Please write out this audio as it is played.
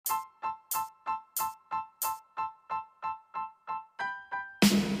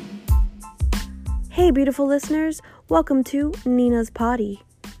Hey, beautiful listeners, welcome to Nina's Potty.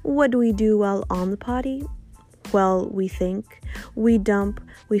 What do we do while on the potty? Well, we think, we dump,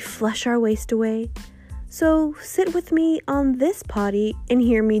 we flush our waste away. So sit with me on this potty and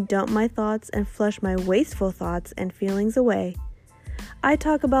hear me dump my thoughts and flush my wasteful thoughts and feelings away. I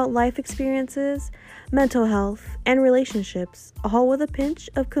talk about life experiences, mental health, and relationships, all with a pinch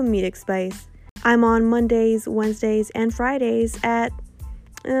of comedic spice. I'm on Mondays, Wednesdays, and Fridays at,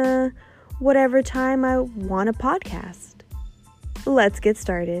 whatever time I want a podcast. Let's get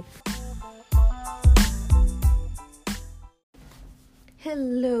started.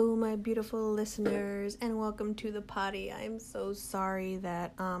 Hello, my beautiful listeners, and welcome to the potty. I'm so sorry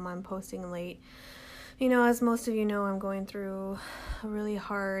that I'm posting late. You know, as most of you know, I'm going through a really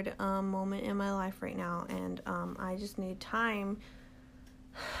hard moment in my life right now, and I just need time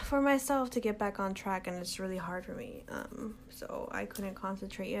for myself to get back on track, and it's really hard for me. So I couldn't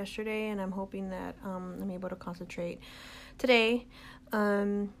concentrate yesterday, and I'm hoping that I'm able to concentrate today.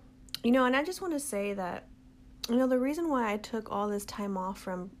 And I just want to say that, the reason why I took all this time off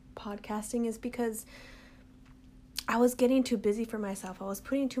from podcasting is because I was getting too busy for myself. I was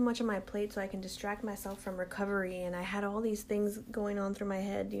putting too much on my plate so I can distract myself from recovery, and I had all these things going on through my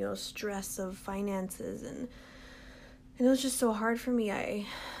head, stress of finances, and it was just so hard for me. I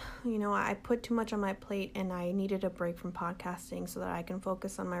put too much on my plate, and I needed a break from podcasting so that I can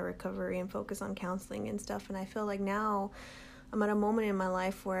focus on my recovery and focus on counseling and stuff. And I feel like now I'm at a moment in my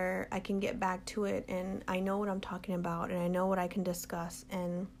life where I can get back to it, and I know what I'm talking about, and I know what I can discuss.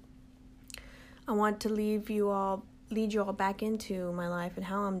 And I want to lead you all back into my life and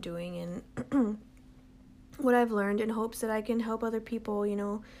how I'm doing and what I've learned, in hopes that I can help other people.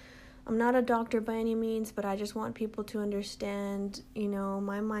 I'm not a doctor by any means, but I just want people to understand,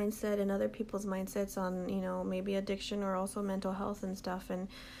 my mindset and other people's mindsets on, maybe addiction or also mental health and stuff. And,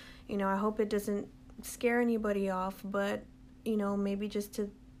 I hope it doesn't scare anybody off, but, maybe just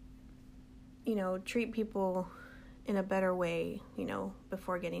to, treat people in a better way,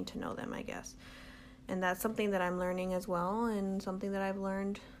 before getting to know them, I guess. And that's something that I'm learning as well, and something that I've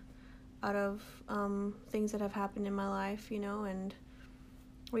learned out of things that have happened in my life, and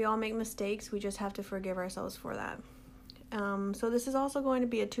we all make mistakes. We just have to forgive ourselves for that. So this is also going to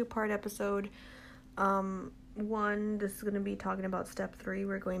be a 2-part episode. One, this is going to be talking about step 3.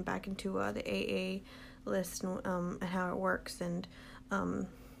 We're going back into the AA list and how it works, and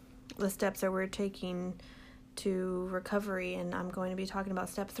the steps that we're taking to recovery. And I'm going to be talking about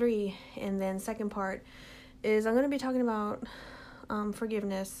step 3. And then second part is I'm going to be talking about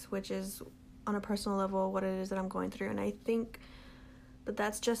forgiveness, which is on a personal level what it is that I'm going through. And I think but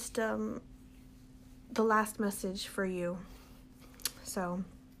that's just the last message for you. So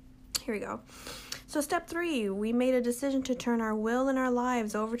here we go. So step 3, we made a decision to turn our will and our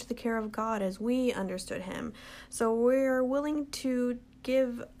lives over to the care of God as we understood Him. So we're willing to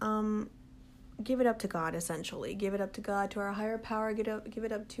give it up to God, essentially. Give it up to God, to our higher power. Give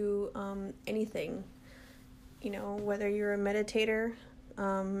it up to anything. Whether you're a meditator,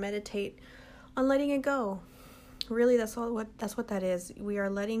 meditate on letting it go. Really, that's what that is. We are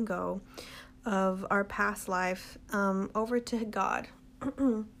letting go of our past life over to God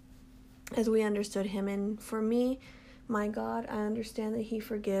as we understood Him. And for me, my God, I understand that He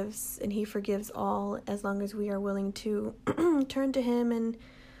forgives, and He forgives all, as long as we are willing to turn to Him and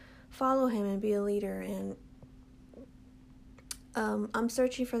follow Him and be a leader. And I'm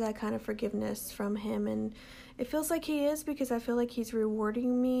searching for that kind of forgiveness from Him, and it feels like He is, because I feel like He's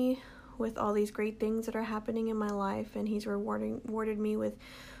rewarding me with all these great things that are happening in my life, and He's rewarded me with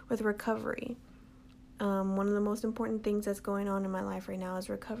recovery. One of the most important things that's going on in my life right now is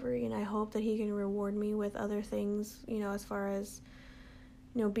recovery, and I hope that He can reward me with other things, as far as,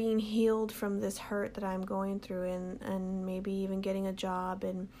 being healed from this hurt that I'm going through, and maybe even getting a job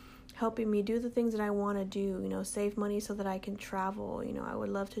and helping me do the things that I want to do, save money so that I can travel. I would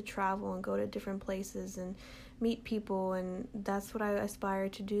love to travel and go to different places and meet people, and that's what I aspire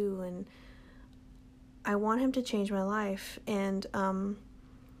to do, and I want Him to change my life. And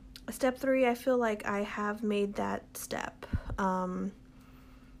step 3, I feel like I have made that step. I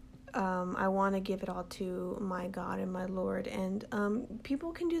want to give it all to my God and my Lord, and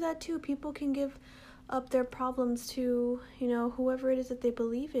people can do that too. People can give up their problems to, whoever it is that they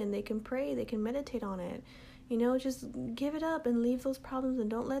believe in. They can pray, they can meditate on it, just give it up and leave those problems, and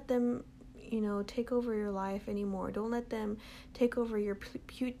don't let them take over your life anymore. Don't let them take over your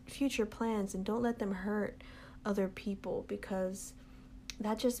future plans, and don't let them hurt other people, because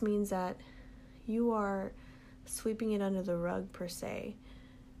that just means that you are sweeping it under the rug, per se.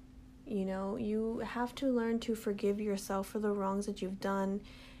 You have to learn to forgive yourself for the wrongs that you've done,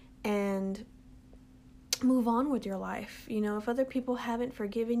 and move on with your life. If other people haven't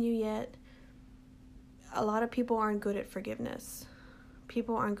forgiven you yet, a lot of people aren't good at forgiveness.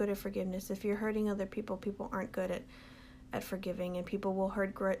 People aren't good at forgiveness. If you're hurting other people, people aren't good at forgiving, and people will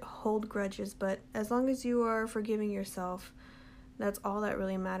hold grudges. But as long as you are forgiving yourself, that's all that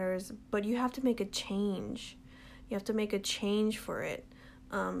really matters. But you have to make a change. You have to make a change for it.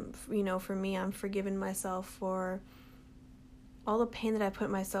 For me, I'm forgiving myself for all the pain that I put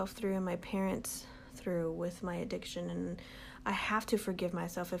myself through and my parents through with my addiction, and I have to forgive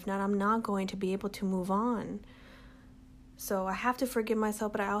myself. If not, I'm not going to be able to move on. So I have to forgive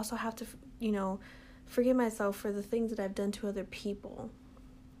myself, but I also have to, forgive myself for the things that I've done to other people,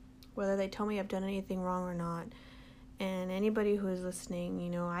 whether they tell me I've done anything wrong or not. And anybody who is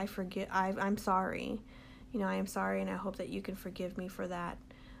listening, I'm sorry. I am sorry, and I hope that you can forgive me for that.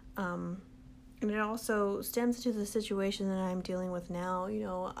 And it also stems to the situation that I'm dealing with now,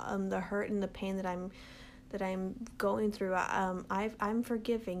 the hurt and the pain that I'm going through. I'm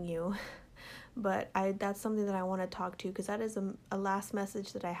forgiving you, but that's something that I want to talk to, because that is a last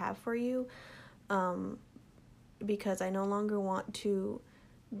message that I have for you, because I no longer want to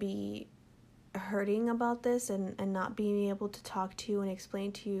be hurting about this and not being able to talk to you and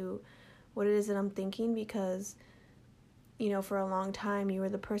explain to you what it is that I'm thinking, because for a long time you were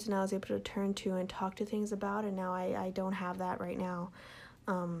the person I was able to turn to and talk to things about, and now I don't have that right now.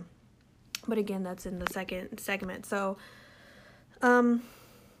 But again, that's in the second segment. So I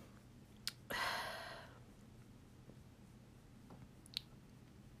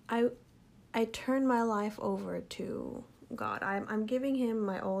turn my life over to God. I'm giving him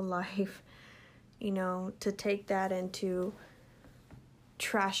my old life, to take that and to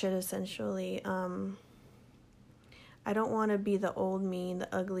trash it, essentially. I don't want to be the old me, the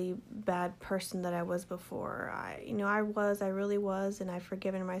ugly, bad person that I was before. I really was, and I've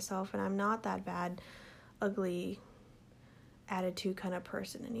forgiven myself, and I'm not that bad, ugly attitude kind of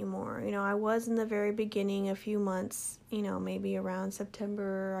person anymore. I was in the very beginning, a few months, maybe around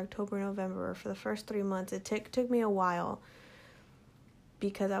September, October, November. For the first 3 months, it took me a while,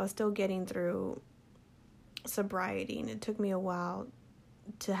 because I was still getting through sobriety, and it took me a while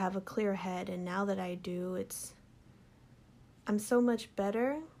to have a clear head. And now that I do, I'm so much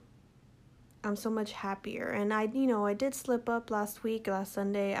better. I'm so much happier. And I did slip up last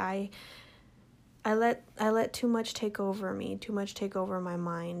Sunday. I let too much take over me, too much take over my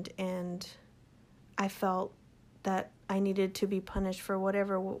mind, and I felt that I needed to be punished for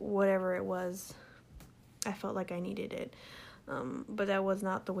whatever it was. I felt like I needed it. But that was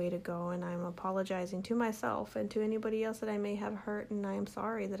not the way to go, and I'm apologizing to myself and to anybody else that I may have hurt, and I am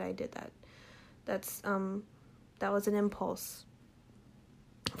sorry that I did that. That was an impulse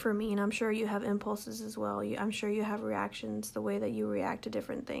for me, and I'm sure you have impulses as well. I'm sure you have reactions, the way that you react to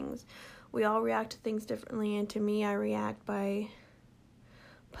different things. We all react to things differently, and to me, I react by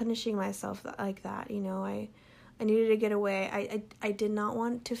punishing myself like that. I needed to get away. I did not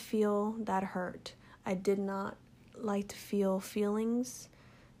want to feel that hurt. I did not like to feel feelings.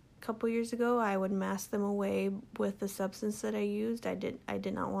 A couple years ago, I would mask them away with the substance that I used. I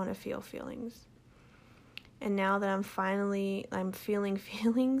did not want to feel feelings. And now that I'm feeling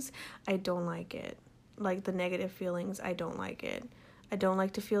feelings, I don't like it. Like the negative feelings, I don't like it. I don't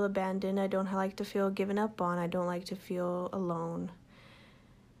like to feel abandoned. I don't like to feel given up on. I don't like to feel alone.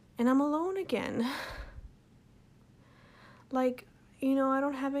 And I'm alone again. I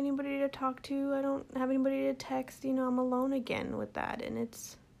don't have anybody to talk to. I don't have anybody to text. I'm alone again with that. And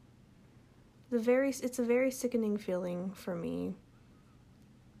it's a very sickening feeling for me.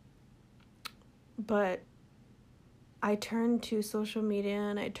 But I turn to social media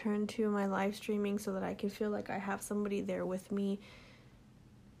and I turn to my live streaming so that I can feel like I have somebody there with me,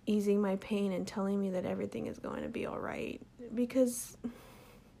 easing my pain and telling me that everything is going to be all right. Because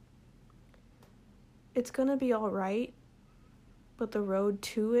it's going to be all right, but the road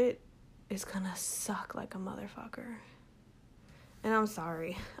to it is going to suck like a motherfucker. And I'm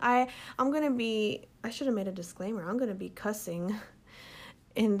sorry. I should have made a disclaimer. I'm going to be cussing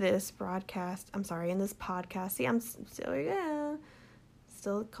in this broadcast. I'm sorry, in this podcast. See, I'm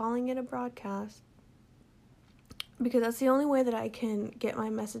still calling it a broadcast. Because that's the only way that I can get my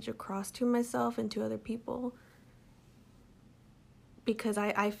message across to myself and to other people. Because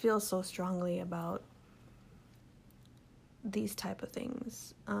I feel so strongly about these type of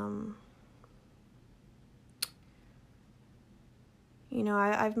things.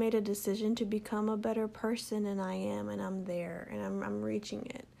 I've made a decision to become a better person, and I am, and I'm there, and I'm reaching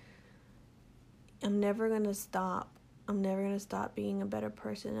it. I'm never going to stop. I'm never going to stop being a better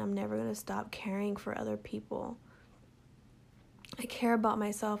person. I'm never going to stop caring for other people. I care about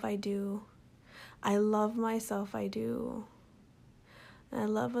myself, I do. I love myself, I do. And I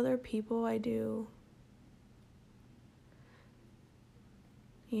love other people, I do.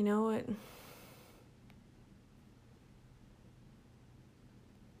 You know what?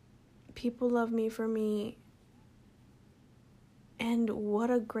 People love me for me. And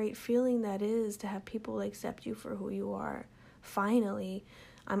what a great feeling that is to have people accept you for who you are. Finally,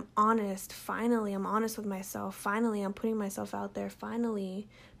 I'm honest. Finally, I'm honest with myself. Finally, I'm putting myself out there. Finally,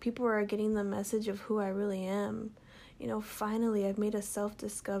 people are getting the message of who I really am. You know, finally, I've made a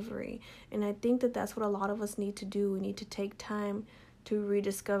self-discovery. And I think that that's what a lot of us need to do. We need to take time to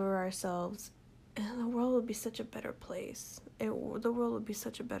rediscover ourselves. And the world would be such a better place. The world would be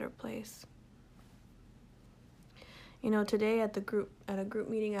such a better place. You know, today at a group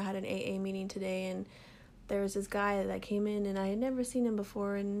meeting, I had an AA meeting today, and there was this guy that came in, and I had never seen him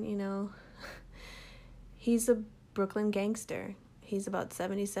before, and, you know, he's a Brooklyn gangster. He's about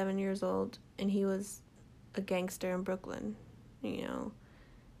 77 years old, and he was a gangster in Brooklyn. You know,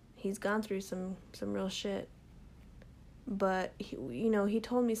 he's gone through some real shit. But, he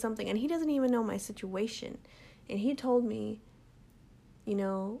told me something, and he doesn't even know my situation. And he told me,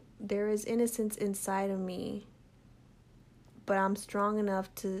 there is innocence inside of me, but I'm strong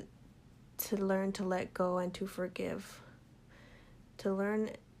enough to learn to let go and to forgive. To learn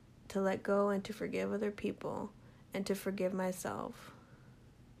to let go and to forgive other people and to forgive myself.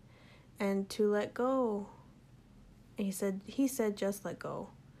 And to let go. And he said just let go.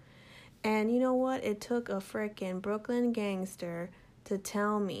 And you know what? It took a frickin' Brooklyn gangster to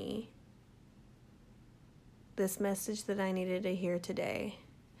tell me this message that I needed to hear today.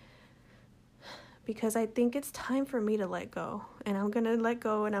 Because I think it's time for me to let go. And I'm going to let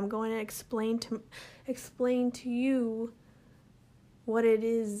go, and I'm going to explain to you what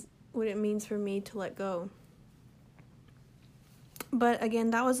it means for me to let go. But again,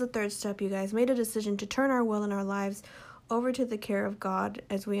 that was the third step, you guys. Made a decision to turn our will and our lives over to the care of God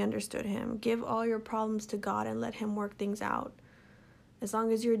as we understood him. Give all your problems to God and let him work things out. As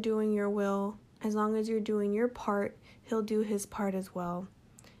long as you're doing your will, as long as you're doing your part, he'll do his part as well.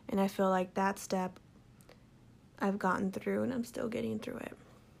 And I feel like that step I've gotten through, and I'm still getting through it.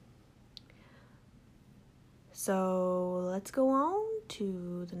 So let's go on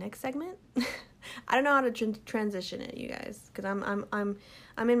to the next segment. I don't know how to transition it, you guys, because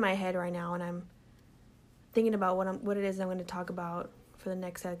I'm in my head right now, and I'm thinking about what it is I'm going to talk about for the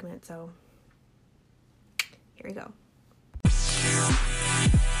next segment. So here we go.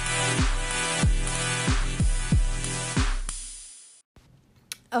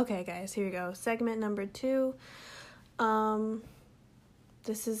 Okay, guys, here we go. Segment number 2.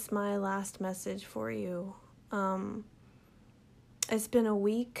 This is my last message for you. It's been a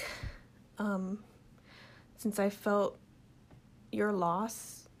week since I felt your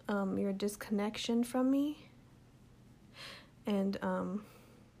loss, your disconnection from me. And,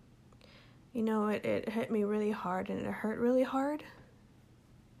 it hit me really hard, and it hurt really hard.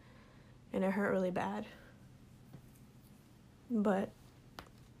 And it hurt really bad. But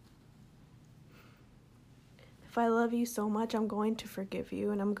if I love you so much, I'm going to forgive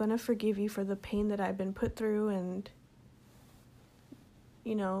you, and I'm going to forgive you for the pain that I've been put through, and,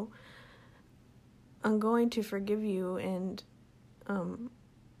 I'm going to forgive you, and,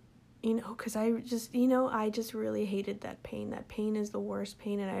 because I just really hated that pain. That pain is the worst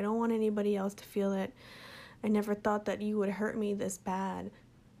pain, and I don't want anybody else to feel it. I never thought that you would hurt me this bad.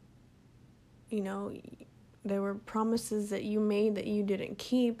 There were promises that you made that you didn't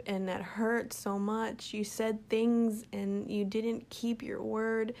keep, and that hurt so much. You said things and you didn't keep your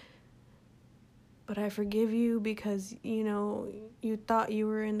word. But I forgive you because, you thought you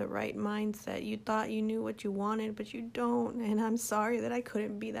were in the right mindset. You thought you knew what you wanted, but you don't. And I'm sorry that I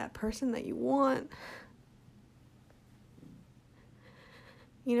couldn't be that person that you want.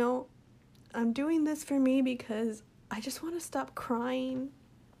 I'm doing this for me because I just want to stop crying.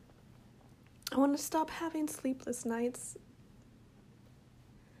 I want to stop having sleepless nights.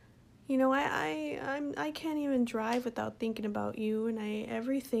 I can't even drive without thinking about you, and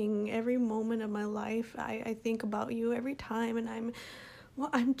every moment of my life, I think about you every time, and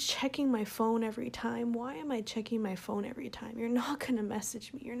I'm checking my phone every time. Why am I checking my phone every time? You're not going to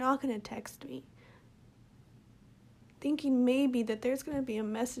message me. You're not going to text me. Thinking maybe that there's going to be a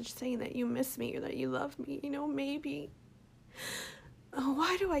message saying that you miss me or that you love me, maybe.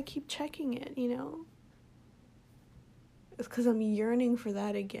 Why do I keep checking it, It's because I'm yearning for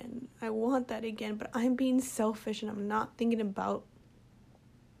that again. I want that again, but I'm being selfish, and I'm not thinking about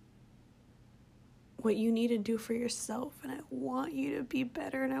what you need to do for yourself, and I want you to be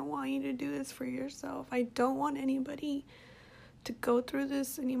better, and I want you to do this for yourself. I don't want anybody to go through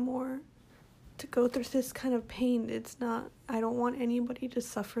this anymore, to go through this kind of pain. I don't want anybody to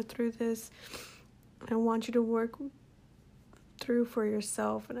suffer through this. I want you to work through for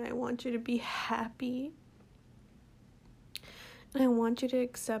yourself, and I want you to be happy. And I want you to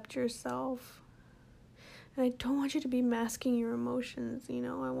accept yourself. And I don't want you to be masking your emotions,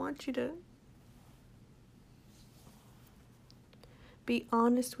 I want you to be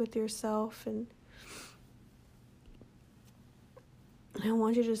honest with yourself, and I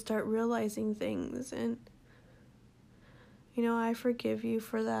want you to start realizing things. And I forgive you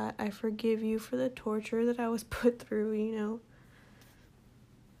for that. I forgive you for the torture that I was put through.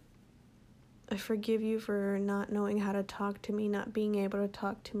 I forgive you for not knowing how to talk to me, not being able to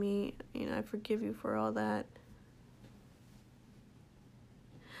talk to me. I forgive you for all that.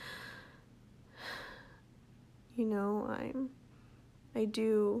 I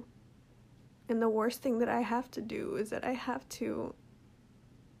do. And the worst thing that I have to do is that I have to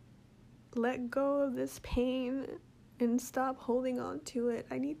let go of this pain and stop holding on to it.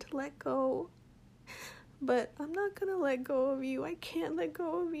 I need to let go. But I'm not going to let go of you. I can't let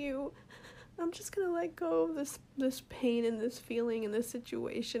go of you. I'm just going to let go of this pain and this feeling and this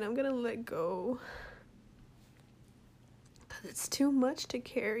situation. I'm going to let go. Because it's too much to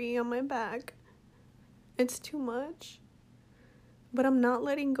carry on my back. It's too much. But I'm not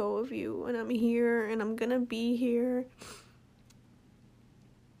letting go of you. And I'm here, and I'm going to be here.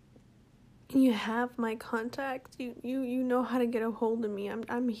 You have my contact. You know how to get a hold of me.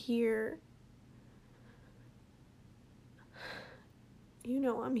 I'm here.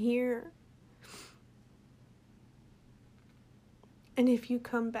 I'm here. And if you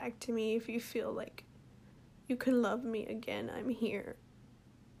come back to me, if you feel like you can love me again, I'm here.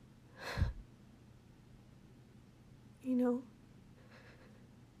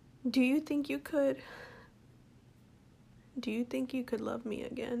 Do you think you could? Do you think you could love me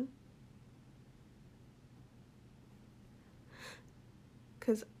again?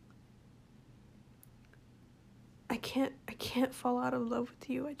 Because I can't fall out of love with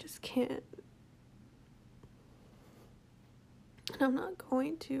you. I just can't. And I'm not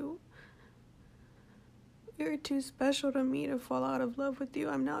going to. You're too special to me to fall out of love with you.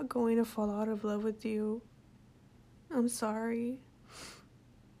 I'm not going to fall out of love with you. I'm sorry.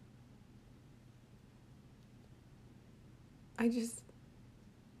 I just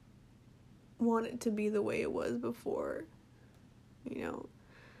want it to be the way it was before.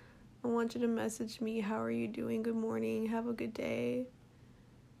 I want you to message me, how are you doing? Good morning, have a good day.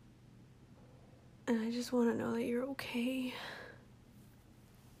 And I just want to know that you're okay.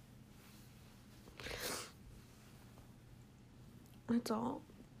 That's all.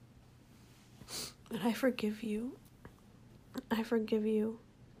 And I forgive you. I forgive you.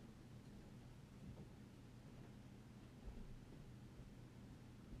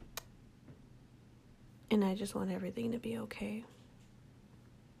 And I just want everything to be okay.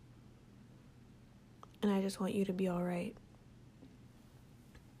 And I just want you to be all right.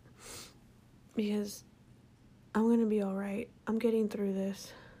 Because I'm going to be all right. I'm getting through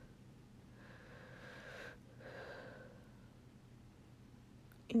this.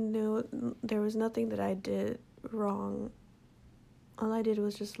 There was nothing that I did wrong. All I did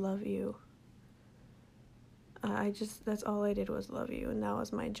was just love you. That's all I did was love you, and that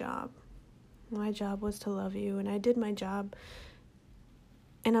was my job. My job was to love you, and I did my job,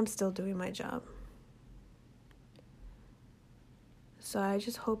 and I'm still doing my job. So I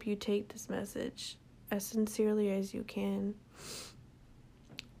just hope you take this message as sincerely as you can,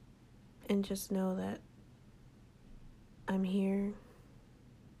 and just know that I'm here,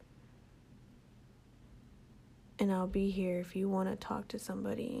 and I'll be here if you want to talk to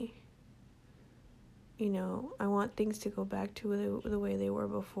somebody. I want things to go back to the way they were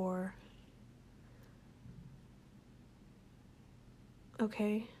before.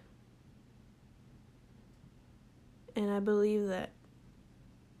 Okay? And I believe that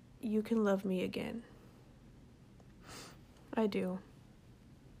you can love me again. I do.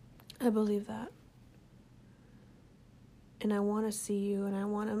 I believe that. And I want to see you, and I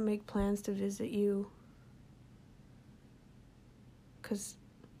want to make plans to visit you. Because,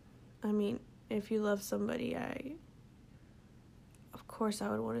 if you love somebody, of course I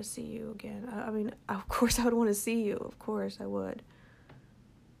would want to see you again. Of course I would want to see you. Of course I would.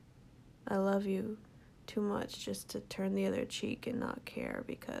 I love you too much just to turn the other cheek and not care,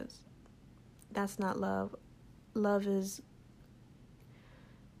 because that's not love. Love is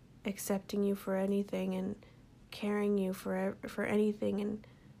accepting you for anything and caring you for anything, and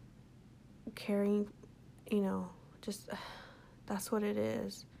caring, just that's what it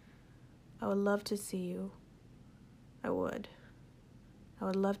is. I would love to see you. I would. I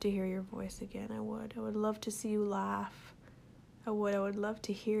would love to hear your voice again. I would love to see you laugh. I would love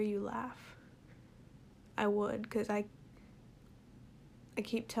to hear you laugh. I would, because I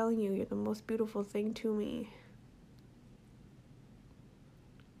keep telling you, you're the most beautiful thing to me.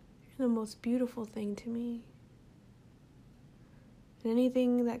 You're the most beautiful thing to me. And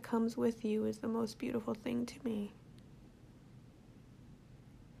anything that comes with you is the most beautiful thing to me.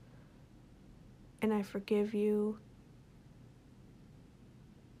 And I forgive you.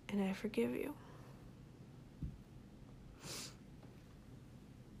 And I forgive you.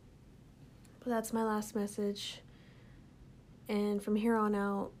 But that's my last message. And from here on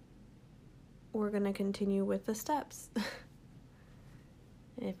out, we're going to continue with the steps.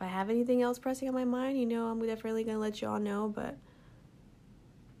 And if I have anything else pressing on my mind, I'm definitely going to let you all know. But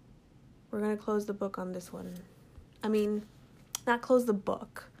we're going to close the book on this one. I mean, not close the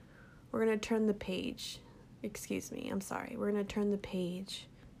book. We're going to turn the page. Excuse me, I'm sorry. We're going to turn the page.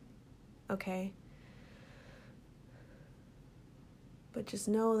 Okay? But just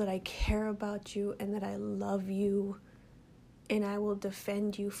know that I care about you and that I love you. And I will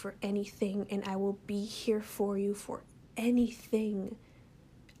defend you for anything. And I will be here for you for anything.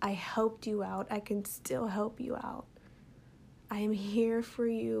 I helped you out. I can still help you out. I am here for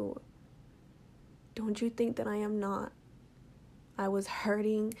you. Don't you think that I am not? I was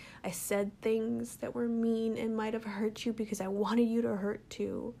hurting. I said things that were mean and might have hurt you because I wanted you to hurt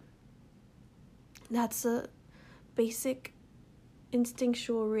too. That's a basic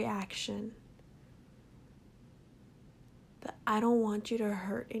instinctual reaction. That I don't want you to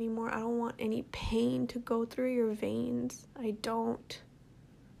hurt anymore. I don't want any pain to go through your veins. I don't.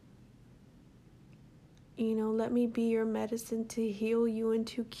 Let me be your medicine to heal you and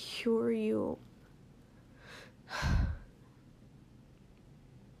to cure you.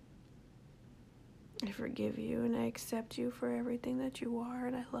 I forgive you and I accept you for everything that you are,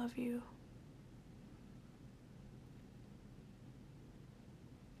 and I love you.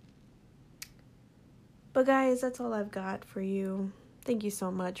 But guys, that's all I've got for you. Thank you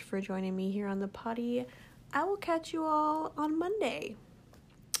so much for joining me here on the potty. I will catch you all on Monday.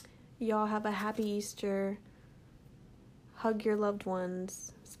 Y'all have a happy Easter. Hug your loved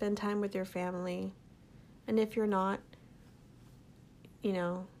ones. Spend time with your family. And if you're not,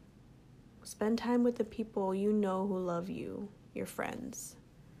 spend time with the people you know who love you, your friends.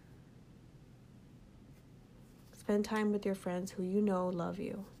 Spend time with your friends who you know love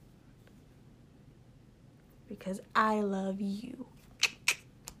you. Because I love you.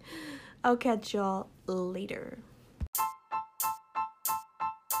 I'll catch y'all later.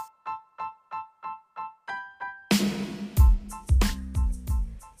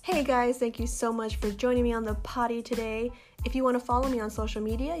 Hey guys, thank you so much for joining me on the potty today. If you want to follow me on social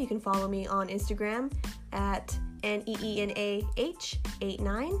media, you can follow me on Instagram at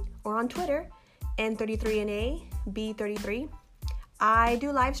NEENAH89 or on Twitter, N33NAB33. I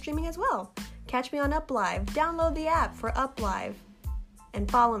do live streaming as well. Catch me on UpLive. Download the app for UpLive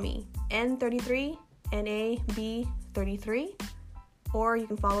and follow me, N33NAB33. Or you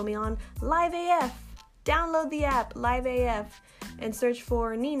can follow me on LiveAF. Download the app, LiveAF, and search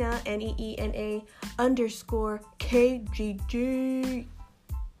for Nina, NEENA_KGG.